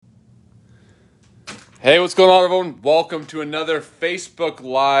Hey, what's going on, everyone? Welcome to another Facebook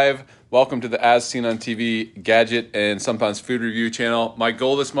Live. Welcome to the As Seen on TV gadget and sometimes food review channel. My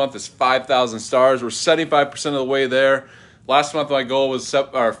goal this month is 5,000 stars. We're 75% of the way there. Last month, my goal was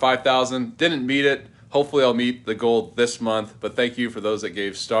 5,000. Didn't meet it. Hopefully, I'll meet the goal this month. But thank you for those that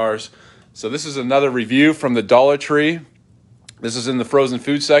gave stars. So this is another review from the Dollar Tree. This is in the frozen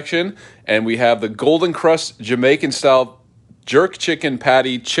food section. And we have the Golden Crust Jamaican-style jerk chicken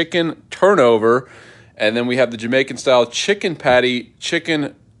patty chicken turnover. And then we have the Jamaican-style chicken patty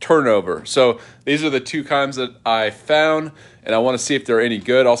chicken turnover. So these are the two kinds that I found, and I want to see if they're any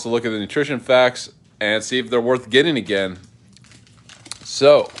good. Also look at the nutrition facts and see if they're worth getting again.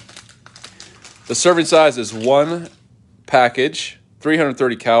 So the serving size is one package,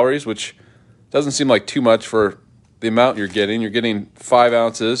 330 calories, which doesn't seem like too much for the amount you're getting. You're getting 5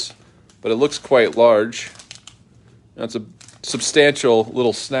 ounces, but it looks quite large. That's a substantial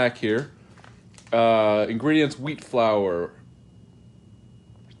little snack here. Ingredients: wheat flour,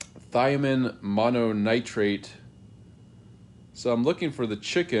 thiamine mononitrate. So I'm looking for the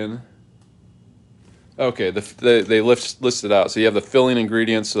chicken. Okay, they list it out. So you have the filling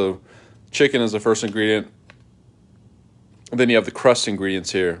ingredients. So chicken is the first ingredient. And then you have the crust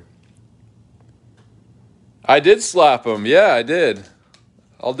ingredients here. I did slap them. Yeah, I did.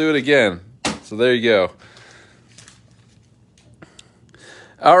 I'll do it again. So there you go.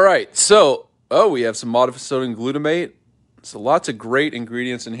 All right, so we have some monosodium glutamate. So lots of great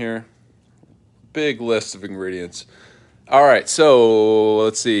ingredients in here. Big list of ingredients. All right, so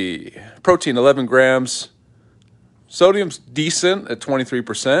let's see. Protein, 11 grams. Sodium's decent at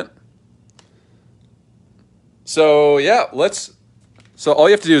 23%. So yeah, so all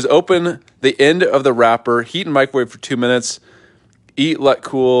you have to do is open the end of the wrapper, heat and microwave for 2 minutes, eat, let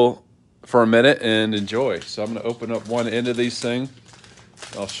cool for a minute, and enjoy. So I'm going to open up one end of these things.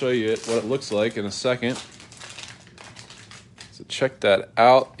 I'll show you what it looks like in a second. So check that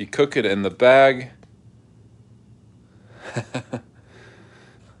out. You cook it in the bag.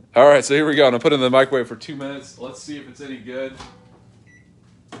 All right, so here we go. I'm going to put it in the microwave for 2 minutes. Let's see if it's any good.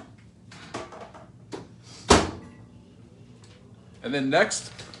 And then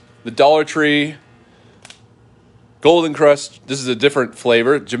next, the Dollar Tree Golden Crust. This is a different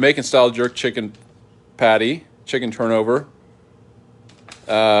flavor. Jamaican-style jerk chicken patty, chicken turnover.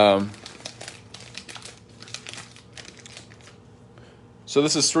 So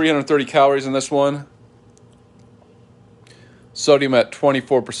this is 330 calories in this one. Sodium at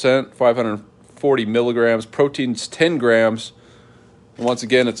 24%, 540 milligrams. Protein's 10 grams. And once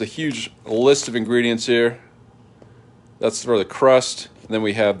again, it's a huge list of ingredients here. That's for the crust. And then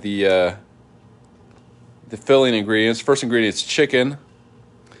we have the filling ingredients. First ingredient is chicken.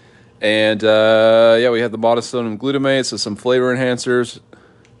 And we have the monosodium glutamate, so some flavor enhancers.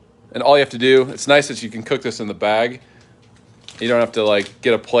 And all you have to do, it's nice that you can cook this in the bag. You don't have to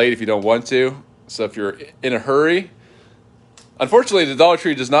get a plate if you don't want to. So if you're in a hurry, unfortunately the Dollar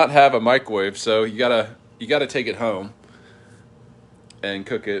Tree does not have a microwave, so you gotta take it home and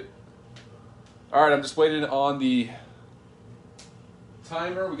cook it. All right, I'm just waiting on the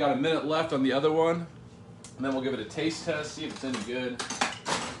timer. We got a minute left on the other one, and then we'll give it a taste test, see if it's any good.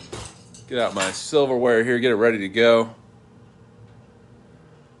 Get out my silverware here, get it ready to go.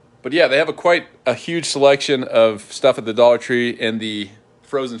 But yeah, they have quite a huge selection of stuff at the Dollar Tree in the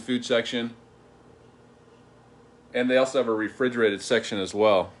frozen food section. And they also have a refrigerated section as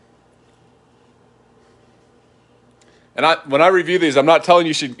well. And when I review these, I'm not telling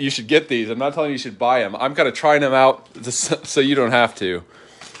you should get these. I'm not telling you should buy them. I'm kind of trying them out so you don't have to.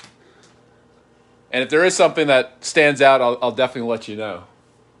 And if there is something that stands out, I'll definitely let you know.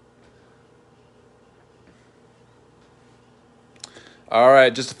 All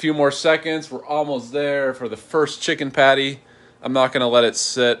right, just a few more seconds. We're almost there for the first chicken patty. I'm not going to let it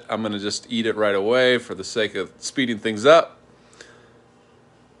sit. I'm going to just eat it right away for the sake of speeding things up.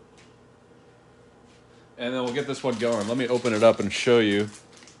 And then we'll get this one going. Let me open it up and show you.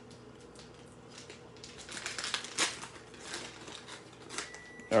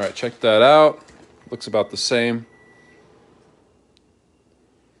 All right, check that out. Looks about the same.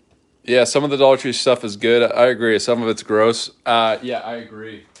 Yeah, some of the Dollar Tree stuff is good. I agree. Some of it's gross. Yeah, I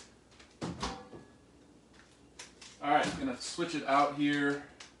agree. All right, I'm going to switch it out here.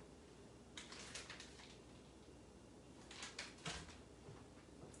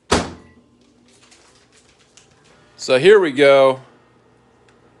 So here we go.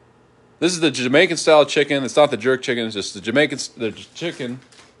 This is the Jamaican style chicken. It's not the jerk chicken. It's just the chicken.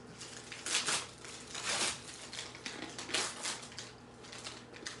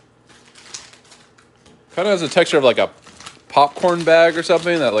 Kind of has a texture of like a popcorn bag or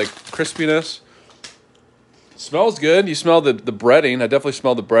something, that like crispiness. Smells good. You smell the breading. I definitely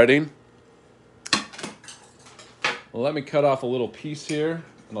smell the breading. Well, let me cut off a little piece here,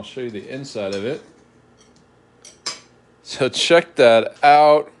 and I'll show you the inside of it. So check that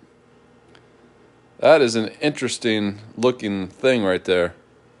out. That is an interesting looking thing right there.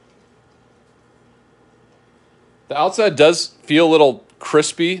 The outside does feel a little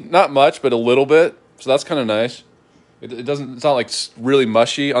crispy. Not much, but a little bit. So that's kind of nice. It doesn't, it's not like really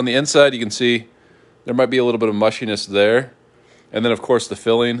mushy. On the inside, you can see there might be a little bit of mushiness there. And then, of course, the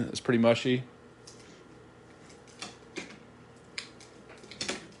filling is pretty mushy.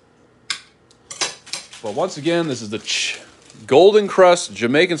 But once again, this is the Golden Crust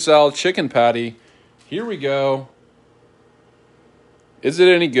Jamaican style chicken patty. Here we go. Is it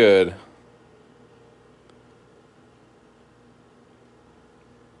any good?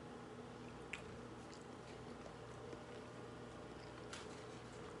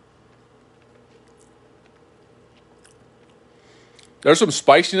 There's some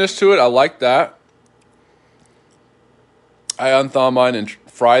spiciness to it. I like that. I unthaw mine and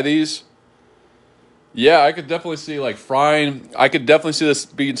fry these. Yeah, I could definitely see like frying. I could definitely see this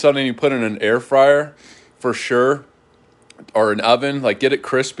being something you put in an air fryer for sure, or an oven. Like get it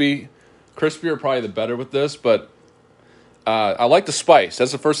crispy. Crispier probably the better with this, but I like the spice.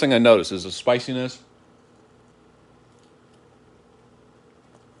 That's the first thing I noticed is the spiciness.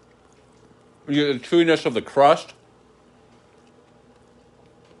 You get the chewiness of the crust.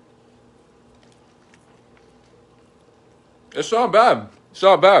 It's not bad. It's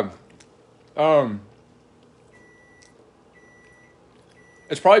not bad.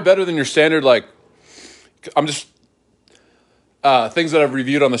 It's probably better than your standard, like, I'm just, things that I've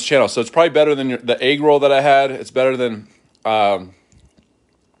reviewed on this channel. So it's probably better than the egg roll that I had. It's better than, the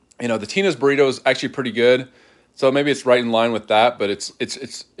Tina's burrito is actually pretty good. So maybe it's right in line with that, but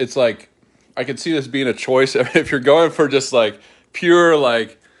it's like, I could see this being a choice. If you're going for just like pure,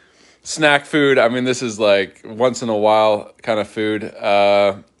 like, snack food, I mean, this is like once in a while kind of food.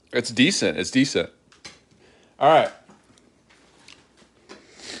 It's decent. It's decent. All right.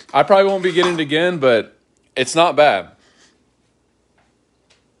 I probably won't be getting it again, but it's not bad.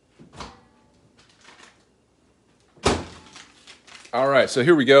 All right, so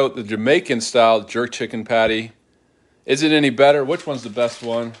here we go. The Jamaican style jerk chicken patty. Is it any better? Which one's the best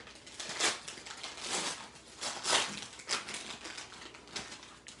one?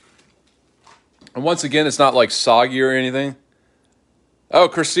 And once again, it's not like soggy or anything. Oh,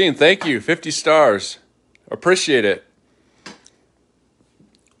 Christine, thank you. 50 stars. Appreciate it.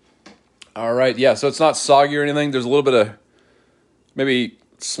 All right, yeah, so it's not soggy or anything. There's a little bit of maybe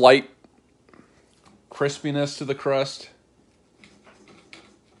slight crispiness to the crust.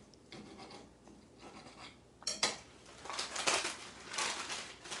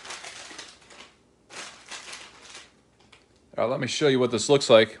 All right, let me show you what this looks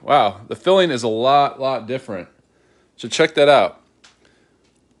like. Wow, the filling is a lot different. So check that out.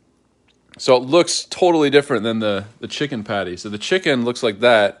 So it looks totally different than the chicken patty. So the chicken looks like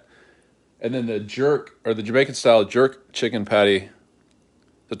that. And then the jerk, or the Jamaican style jerk chicken patty,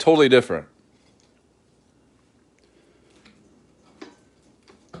 they're totally different.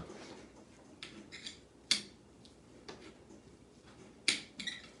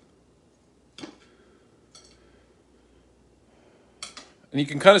 And you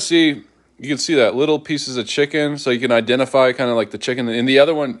can kind of see, you can see that little pieces of chicken, so you can identify kind of like the chicken. In the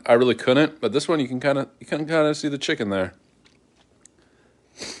other one, I really couldn't, but this one you can kind of see the chicken there.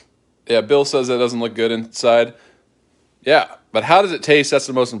 Yeah, Bill says that doesn't look good inside. Yeah, but how does it taste? That's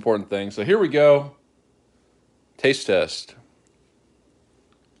the most important thing. So here we go. Taste test.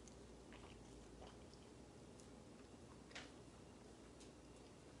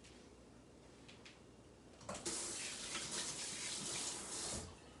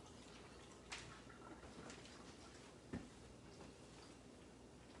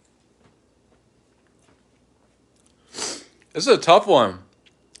 This is a tough one.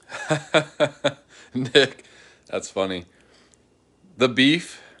 Nick, that's funny. The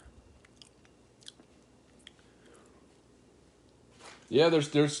beef. Yeah,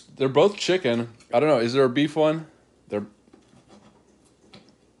 they're both chicken. I don't know. Is there a beef one?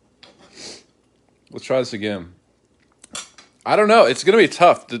 Let's try this again. I don't know. It's going to be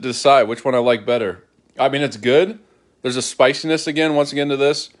tough to decide which one I like better. I mean, it's good. There's a spiciness once again to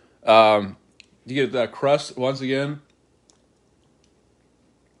this. You get that crust once again.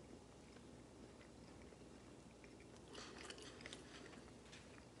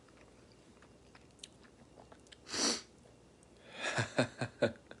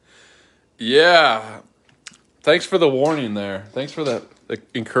 Yeah. Thanks for the warning there. Thanks for the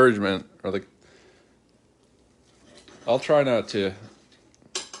encouragement. I'll try not to.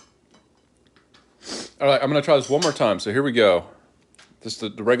 All right, I'm going to try this one more time. So here we go. This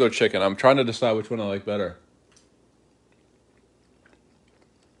is the regular chicken. I'm trying to decide which one I like better.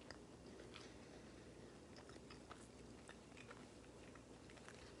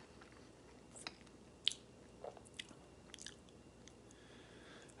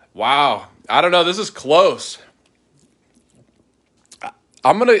 Wow. I don't know. This is close.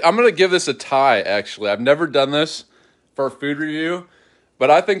 I'm gonna give this a tie, actually. I've never done this for a food review,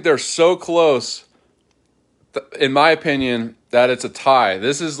 but I think they're so close, in my opinion, that it's a tie.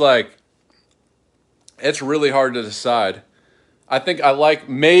 This is like, it's really hard to decide. I think I like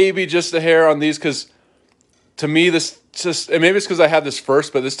maybe just a hair on these because to me this just, and maybe it's because I had this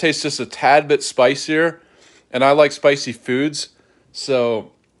first, but this tastes just a tad bit spicier, and I like spicy foods.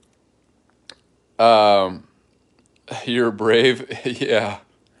 So, you're brave. Yeah.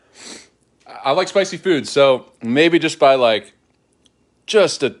 I like spicy food, so maybe just by like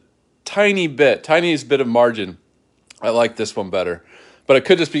just a tiniest bit of margin, I like this one better. But it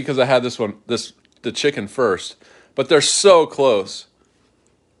could just be because I had the chicken first. But they're so close.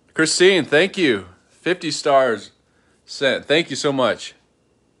 Christine, thank you. 50 stars sent. Thank you so much.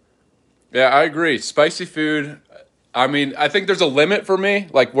 Yeah, I agree. Spicy food. I mean, I think there's a limit for me,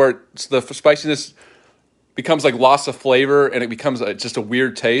 like where the spiciness becomes like loss of flavor and it becomes just a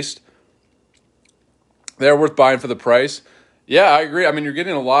weird taste. They're worth buying for the price. Yeah, I agree. I mean, you're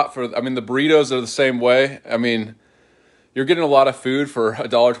getting a lot for. I mean, the burritos are the same way. I mean, you're getting a lot of food for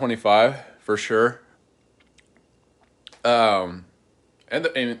 $1.25 for sure. And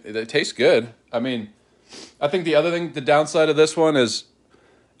it tastes good. I mean, I think the other thing, the downside of this one is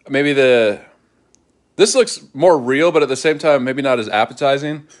maybe this looks more real, but at the same time, maybe not as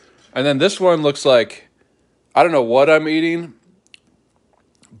appetizing. And then this one looks like, I don't know what I'm eating,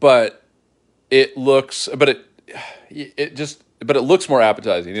 but it looks more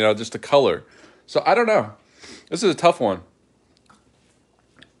appetizing, just the color. So I don't know. This is a tough one.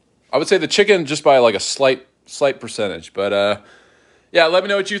 I would say the chicken just by like a slight percentage, but yeah, let me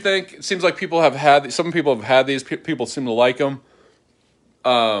know what you think. It seems like some people have had these. People seem to like them.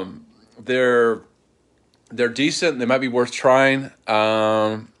 They're decent. They might be worth trying.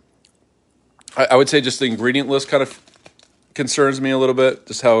 I would say just the ingredient list kind of concerns me a little bit.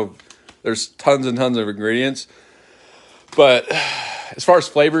 Just how there's tons and tons of ingredients. But as far as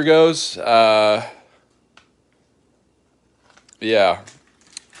flavor goes, yeah,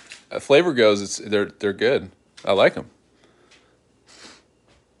 flavor goes, they're good. I like them.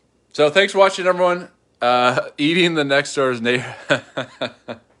 So thanks for watching, everyone. Eating the next door's neighbor.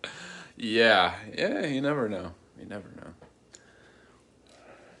 Yeah, you never know. You never know.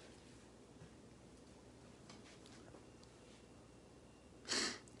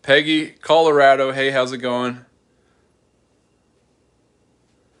 Peggy, Colorado. Hey, how's it going?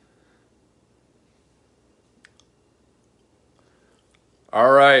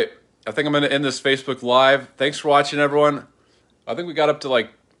 All right. I think I'm going to end this Facebook Live. Thanks for watching, everyone. I think we got up to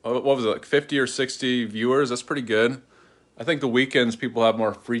like 50 or 60 viewers. That's pretty good. I think the weekends people have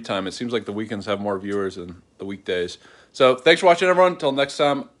more free time. It seems like the weekends have more viewers than the weekdays. So thanks for watching, everyone. Until next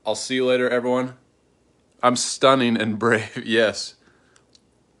time, I'll see you later, everyone. I'm stunning and brave. Yes.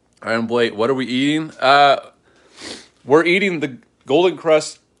 I am Blake. What are we eating? We're eating the Golden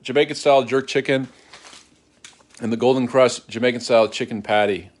Crust Jamaican-style jerk chicken and the Golden Crust Jamaican-style chicken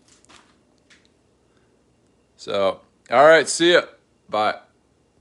patty. So, all right. See ya. Bye.